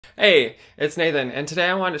Hey, it's Nathan, and today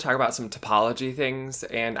I wanted to talk about some topology things,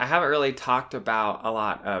 and I haven't really talked about a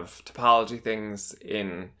lot of topology things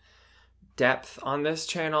in depth on this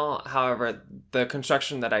channel. However, the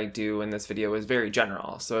construction that I do in this video is very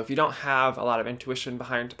general, so if you don't have a lot of intuition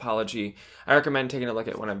behind topology, I recommend taking a look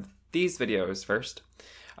at one of these videos first.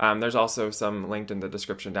 There's also some linked in the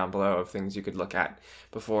description down below of things you could look at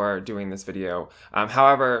before doing this video.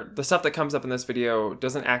 However, the stuff that comes up in this video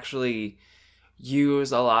doesn't actually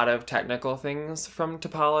use a lot of technical things from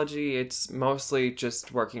topology. It's mostly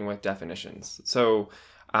just working with definitions. So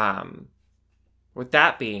with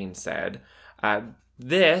that being said,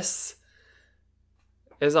 this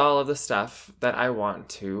is all of the stuff that I want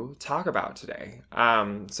to talk about today.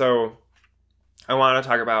 So I want to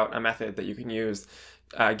talk about a method that you can use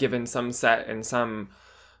given some set and some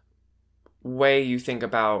way you think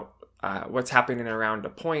about what's happening around a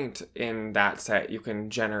point in that set. You can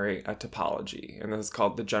generate a topology, and this is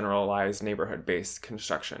called the generalized neighborhood-based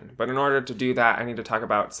construction. But in order to do that, I need to talk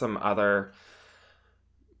about some other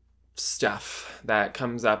stuff that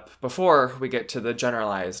comes up before we get to the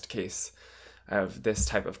generalized case of this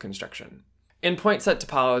type of construction. In point set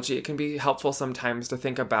topology, it can be helpful sometimes to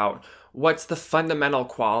think about what's the fundamental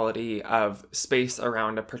quality of space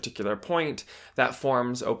around a particular point that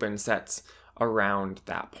forms open sets around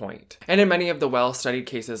that point. And in many of the well-studied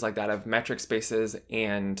cases like that of metric spaces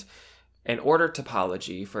and an order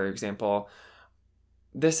topology, for example,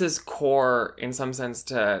 this is core in some sense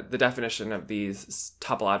to the definition of these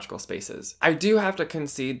topological spaces. I do have to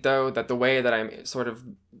concede, though, that the way that I'm sort of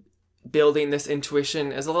building this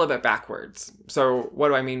intuition is a little bit backwards. So what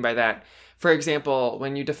do I mean by that? For example,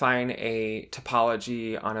 when you define a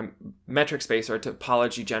topology on a metric space or a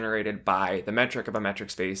topology generated by the metric of a metric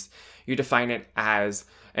space, you define it as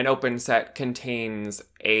an open set contains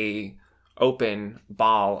a open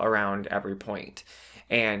ball around every point.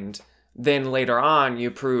 And then later on, you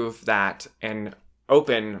prove that an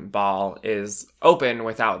open ball is open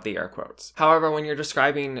without the air quotes. However, when you're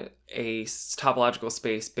describing a topological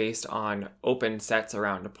space based on open sets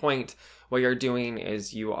around a point, what you're doing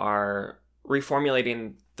is you are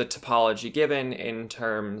reformulating the topology given in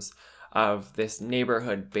terms of this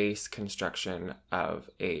neighborhood-based construction of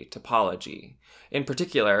a topology. In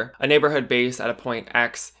particular, a neighborhood base at a point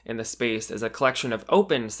X in the space is a collection of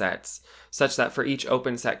open sets, such that for each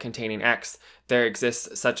open set containing X, there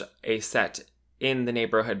exists such a set in the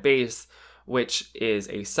neighborhood base, which is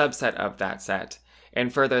a subset of that set.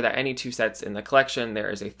 And further, that any two sets in the collection, there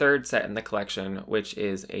is a third set in the collection, which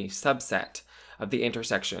is a subset of the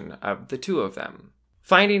intersection of the two of them.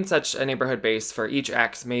 Finding such a neighborhood base for each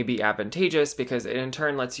X may be advantageous because it in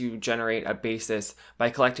turn lets you generate a basis by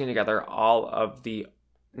collecting together all of the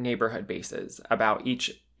neighborhood bases about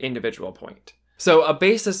each individual point. So a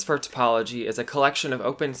basis for topology is a collection of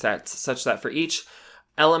open sets such that for each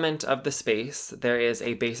element of the space, there is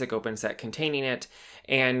a basic open set containing it,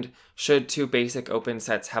 and should two basic open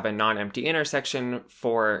sets have a non-empty intersection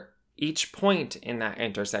for each point in that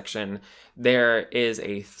intersection, there is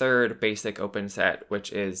a third basic open set,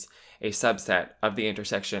 which is a subset of the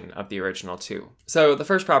intersection of the original two. So the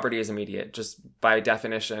first property is immediate, just by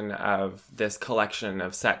definition of this collection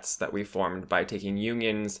of sets that we formed by taking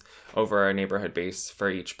unions over a neighborhood base for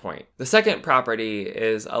each point. The second property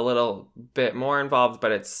is a little bit more involved,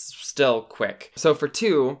 but it's still quick. So for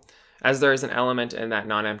 2, as there is an element in that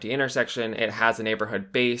non-empty intersection, it has a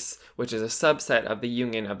neighborhood base, which is a subset of the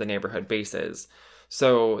union of the neighborhood bases.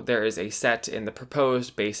 So there is a set in the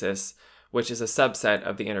proposed basis, which is a subset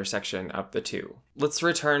of the intersection of the two. Let's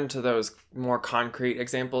return to those more concrete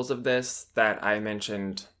examples of this that I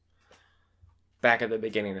mentioned back at the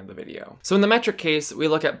beginning of the video. So in the metric case, we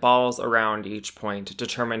look at balls around each point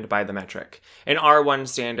determined by the metric. In R1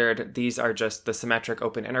 standard, these are just the symmetric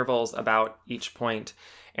open intervals about each point.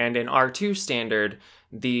 And in R2 standard,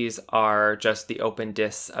 these are just the open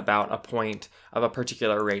disks about a point of a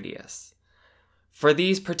particular radius. For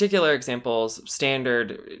these particular examples,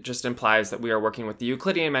 standard just implies that we are working with the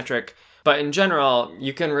Euclidean metric, but in general,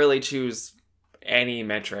 you can really choose any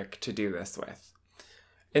metric to do this with.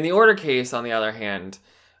 In the order case, on the other hand,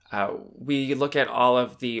 we look at all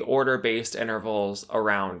of the order-based intervals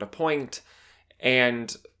around a point,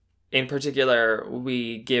 and in particular,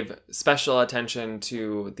 we give special attention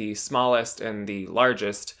to the smallest and the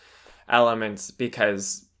largest elements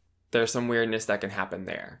because there's some weirdness that can happen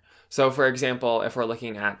there. So for example, if we're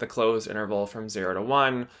looking at the closed interval from 0 to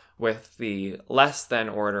 1 with the less than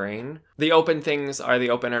ordering, the open things are the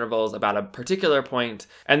open intervals about a particular point,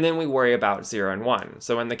 and then we worry about 0 and 1.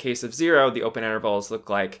 So in the case of 0, the open intervals look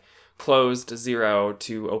like closed 0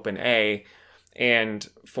 to open A, And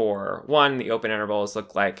for 1, the open intervals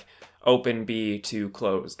look like open B to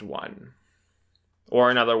closed 1. Or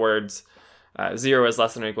in other words, 0 is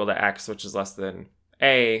less than or equal to x, which is less than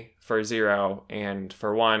a for 0, and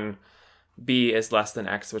for 1, b is less than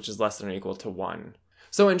x, which is less than or equal to 1.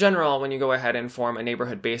 So in general, when you go ahead and form a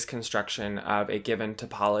neighborhood-based construction of a given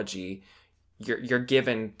topology, you're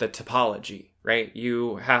given the topology, right?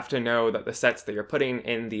 You have to know that the sets that you're putting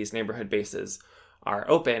in these neighborhood bases are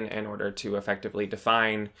open in order to effectively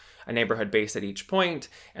define a neighborhood base at each point,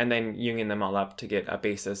 and then union them all up to get a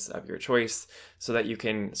basis of your choice so that you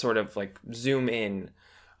can sort of like zoom in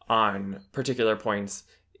on particular points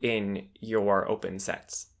in your open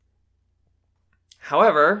sets.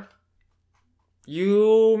 However,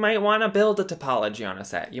 you might want to build a topology on a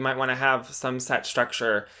set. You might want to have some set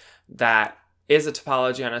structure that is a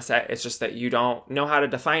topology on a set. It's just that you don't know how to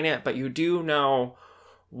define it, but you do know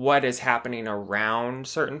what is happening around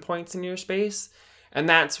certain points in your space. And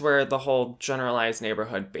that's where the whole generalized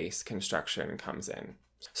neighborhood-based construction comes in.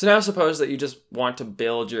 So now suppose that you just want to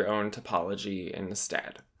build your own topology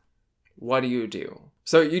instead. What do you do?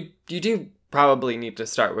 So you do probably need to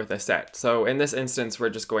start with a set. So in this instance, we're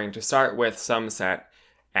just going to start with some set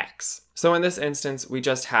X. So in this instance, we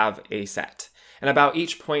just have a set. And about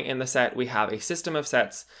each point in the set, we have a system of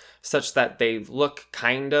sets such that they look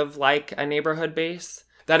kind of like a neighborhood base.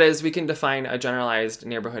 That is, we can define a generalized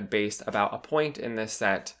neighborhood base about a point in this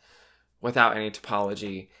set without any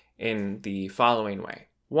topology in the following way.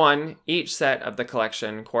 1, each set of the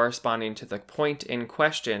collection corresponding to the point in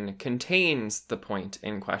question contains the point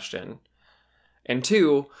in question. And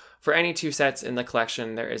 2, for any 2 sets in the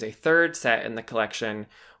collection, there is a third set in the collection,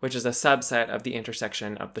 which is a subset of the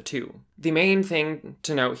intersection of the 2. The main thing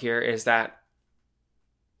to note here is that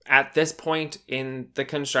at this point in the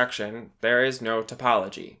construction, there is no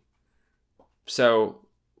topology. So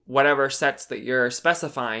whatever sets that you're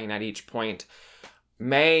specifying at each point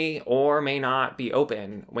may or may not be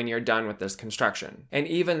open when you're done with this construction. And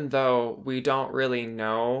even though we don't really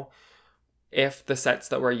know if the sets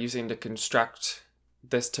that we're using to construct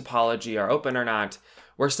this topology are open or not,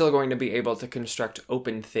 we're still going to be able to construct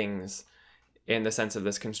open things in the sense of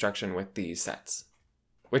this construction with these sets.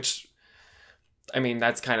 Which, I mean,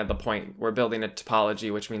 that's kind of the point. We're building a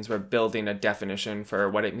topology, which means we're building a definition for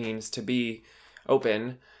what it means to be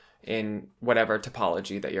open in whatever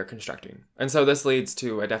topology that you're constructing. And so this leads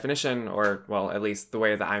to a definition, or, well, at least the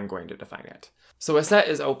way that I'm going to define it. So a set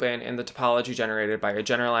is open in the topology generated by a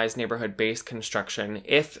generalized neighborhood-based construction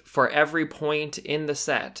if for every point in the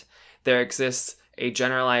set there exists a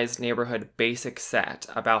generalized neighborhood basic set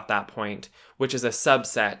about that point, which is a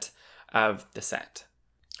subset of the set.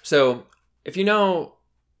 So if you know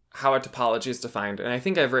how a topology is defined, and I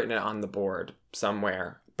think I've written it on the board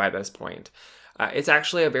somewhere by this point, it's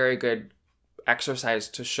actually a very good exercise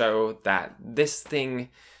to show that this thing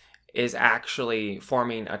is actually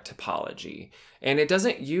forming a topology. And it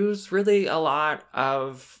doesn't use really a lot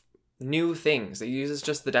of new things. It uses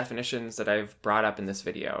just the definitions that I've brought up in this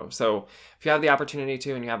video. So if you have the opportunity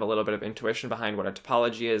to, and you have a little bit of intuition behind what a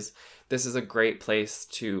topology is, this is a great place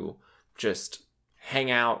to just hang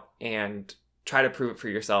out and try to prove it for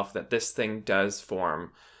yourself that this thing does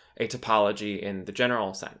form a topology in the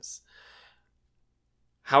general sense.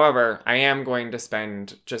 However, I am going to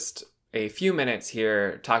spend just a few minutes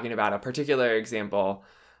here talking about a particular example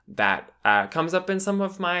that comes up in some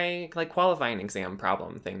of my qualifying exam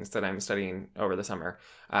problem things that I'm studying over the summer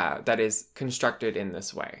that is constructed in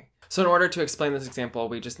this way. So in order to explain this example,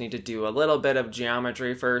 we just need to do a little bit of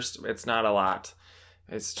geometry first. It's not a lot.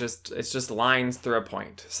 It's just lines through a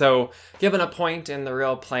point. So given a point in the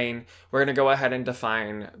real plane, we're going to go ahead and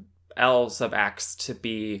define L sub x to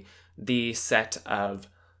be the set of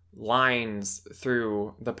lines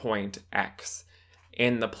through the point x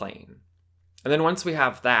in the plane. And then once we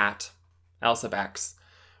have that, L sub x,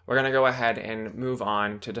 we're going to go ahead and move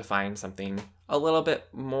on to define something a little bit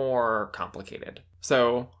more complicated.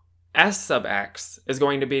 So S sub x is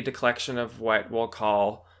going to be the collection of what we'll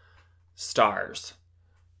call stars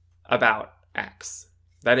about x.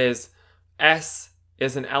 That is, S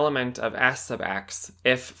is an element of S sub x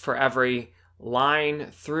if for every line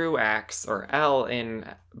through x, or L in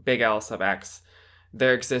big L sub x,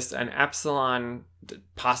 there exists an epsilon,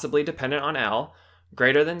 possibly dependent on L,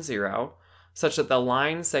 greater than 0, such that the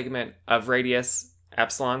line segment of radius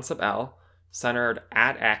epsilon sub L, centered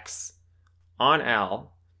at x on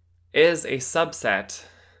L, is a subset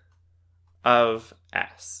of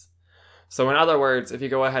S. So in other words, if you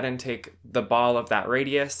go ahead and take the ball of that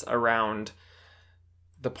radius around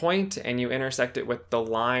the point and you intersect it with the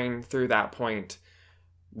line through that point,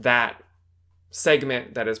 that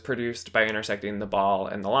segment that is produced by intersecting the ball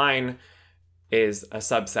and the line is a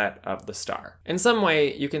subset of the star. In some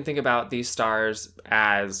way, you can think about these stars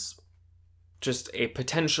as just a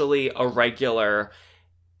potentially irregular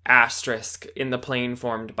asterisk in the plane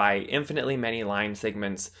formed by infinitely many line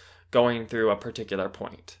segments going through a particular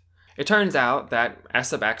point. It turns out that S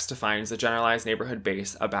sub x defines the generalized neighborhood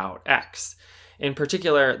base about x. In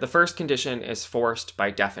particular, the first condition is forced by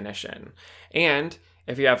definition. And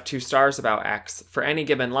if you have two stars about x, for any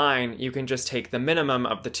given line, you can just take the minimum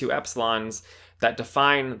of the two epsilons that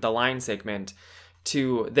define the line segment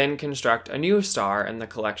to then construct a new star in the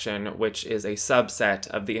collection, which is a subset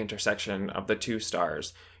of the intersection of the two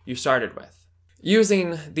stars you started with.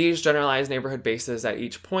 Using these generalized neighborhood bases at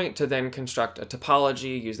each point to then construct a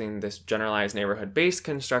topology using this generalized neighborhood base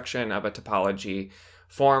construction of a topology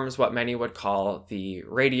forms what many would call the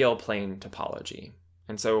radial plane topology.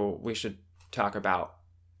 And so we should talk about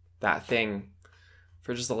that thing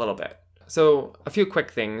for just a little bit. So a few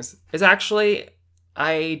quick things. Is actually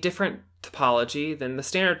a different topology than the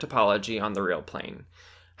standard topology on the real plane.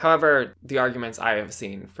 However, the arguments I have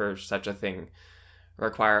seen for such a thing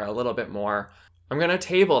require a little bit more. I'm going to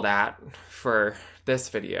table that for this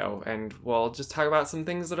video, and we'll just talk about some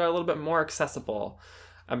things that are a little bit more accessible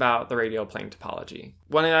about the radial plane topology.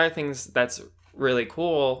 One of the other things that's really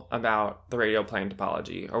cool about the radial plane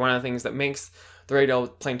topology, or one of the things that makes the radial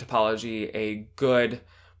plane topology a good,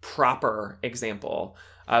 proper example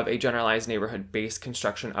of a generalized neighborhood base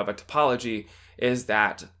construction of a topology, is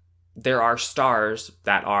that there are stars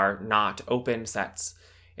that are not open sets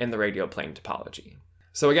in the radial plane topology.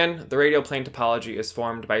 So again, the radial plane topology is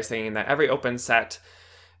formed by saying that every open set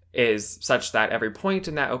is such that every point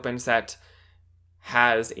in that open set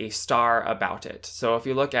has a star about it. So if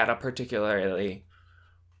you look at a particularly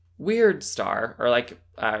weird star, or like,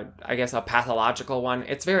 I guess a pathological one,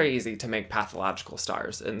 it's very easy to make pathological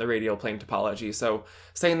stars in the radial plane topology. So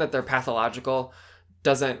saying that they're pathological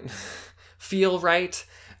doesn't feel right,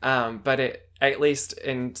 but it, at least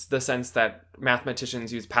in the sense that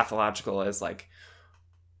mathematicians use pathological as like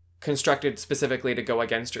constructed specifically to go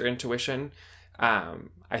against your intuition,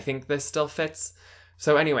 I think this still fits.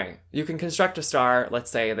 So anyway, you can construct a star, let's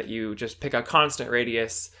say that you just pick a constant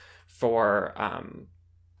radius for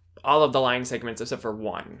all of the line segments except for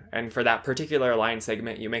one. And for that particular line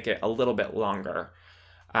segment, you make it a little bit longer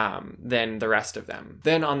than the rest of them.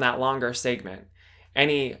 Then on that longer segment,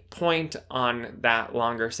 any point on that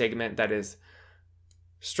longer segment that is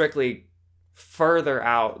strictly further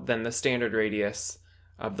out than the standard radius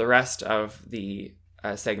of the rest of the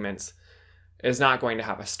segments is not going to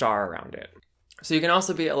have a star around it. So you can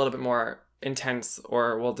also be a little bit more intense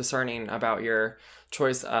or, well, discerning about your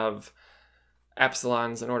choice of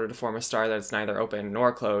epsilons in order to form a star that's neither open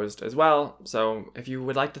nor closed as well. So if you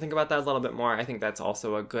would like to think about that a little bit more, I think that's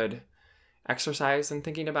also a good exercise in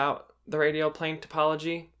thinking about the radial plane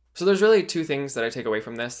topology. So there's really two things that I take away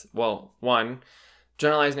from this. Well, one,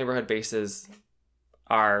 generalized neighborhood bases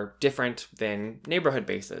are different than neighborhood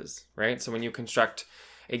bases, right? So when you construct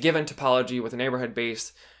a given topology with a neighborhood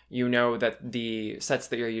base, you know that the sets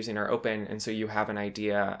that you're using are open, and so you have an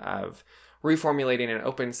idea of reformulating an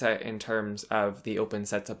open set in terms of the open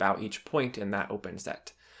sets about each point in that open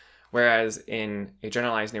set. Whereas in a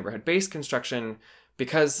generalized neighborhood base construction,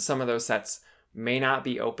 because some of those sets may not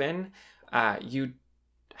be open, you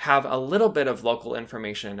have a little bit of local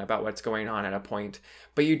information about what's going on at a point,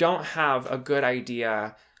 but you don't have a good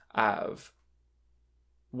idea of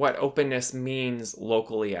what openness means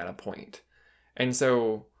locally at a point. And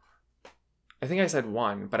so I think I said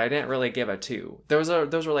one, but I didn't really give a two. Those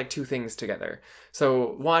were like two things together.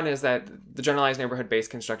 So one is that the generalized neighborhood-based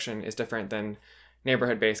construction is different than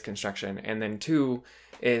neighborhood-based construction. And then two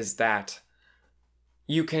is that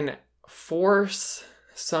you can force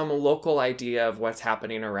some local idea of what's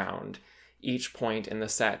happening around each point in the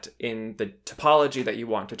set in the topology that you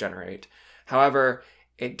want to generate. However,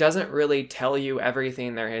 it doesn't really tell you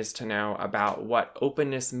everything there is to know about what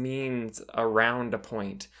openness means around a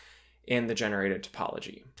point in the generated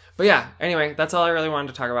topology. But yeah, anyway, that's all I really wanted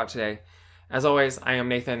to talk about today. As always, I am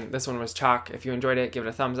Nathan. This one was Chalk. If you enjoyed it, give it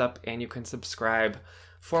a thumbs up, and you can subscribe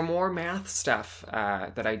for more math stuff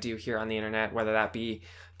that I do here on the internet, whether that be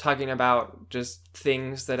talking about just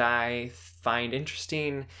things that I find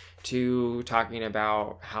interesting to talking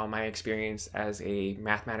about how my experience as a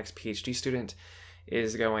mathematics PhD student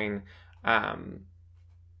is going.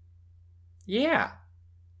 Yeah.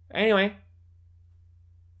 Anyway,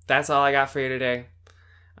 that's all I got for you today.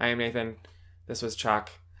 I am Nathan. This was Chalk,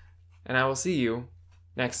 and I will see you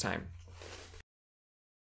next time.